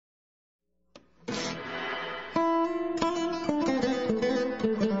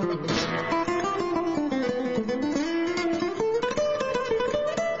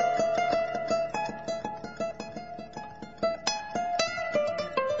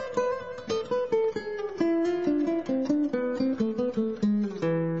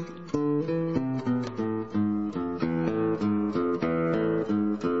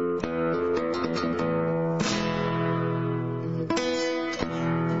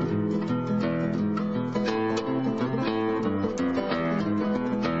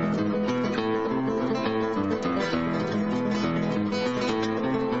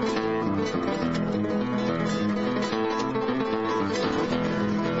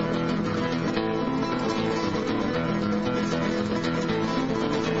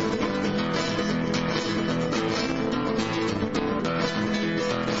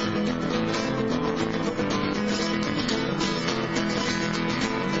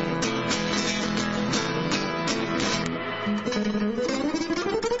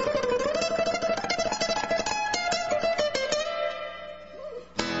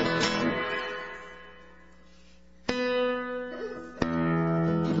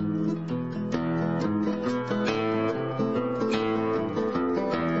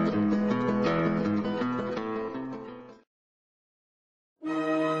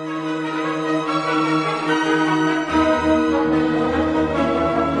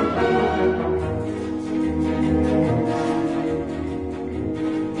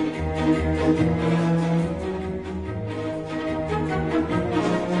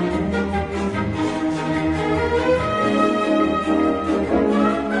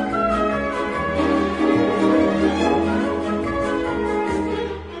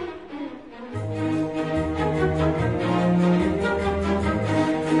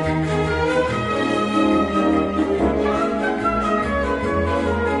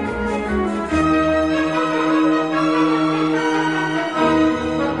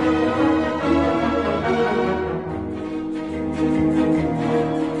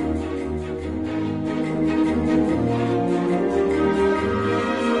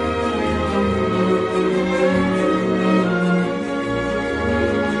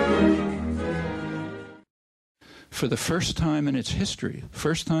for the first time in its history,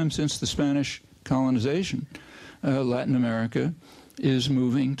 first time since the Spanish colonization, Latin America is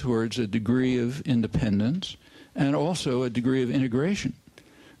moving towards a degree of independence and also a degree of integration.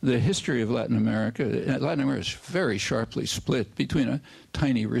 The history of Latin America is very sharply split between a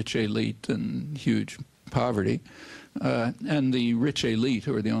tiny rich elite and huge poverty, and the rich elite,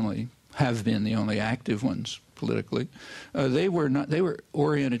 who are have been the only active ones politically. They were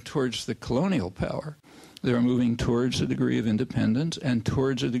oriented towards the colonial power. They were moving towards a degree of independence and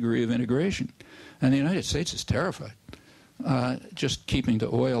towards a degree of integration. And the United States is terrified. Just keeping to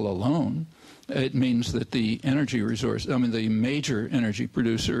oil alone, it means that the energy resource, the major energy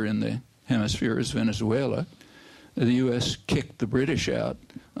producer in the hemisphere is Venezuela. The U.S. kicked the British out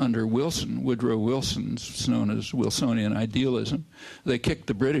under Wilson, Woodrow Wilson's known as Wilsonian idealism. They kicked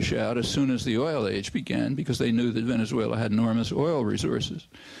the British out as soon as the oil age began because they knew that Venezuela had enormous oil resources.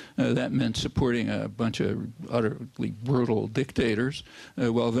 That meant supporting a bunch of utterly brutal dictators,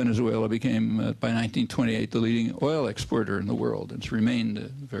 while Venezuela became, by 1928, the leading oil exporter in the world. It's remained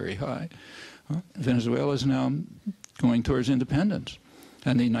very high. Venezuela is now going towards independence,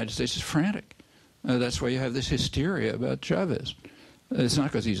 and the United States is frantic. That's why you have this hysteria about Chavez. It's not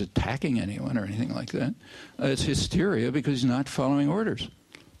because he's attacking anyone or anything like that. It's hysteria because he's not following orders.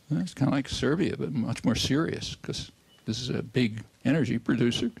 It's kind of like Serbia, but much more serious, because this is a big energy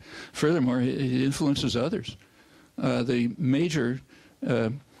producer. Furthermore, it influences others. The major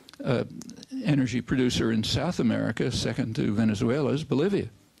energy producer in South America, second to Venezuela, is Bolivia.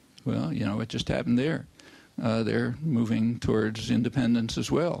 Well, you know, what just happened there? They're moving towards independence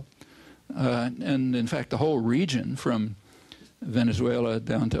as well. And in fact, the whole region from Venezuela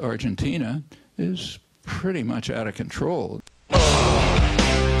down to Argentina is pretty much out of control.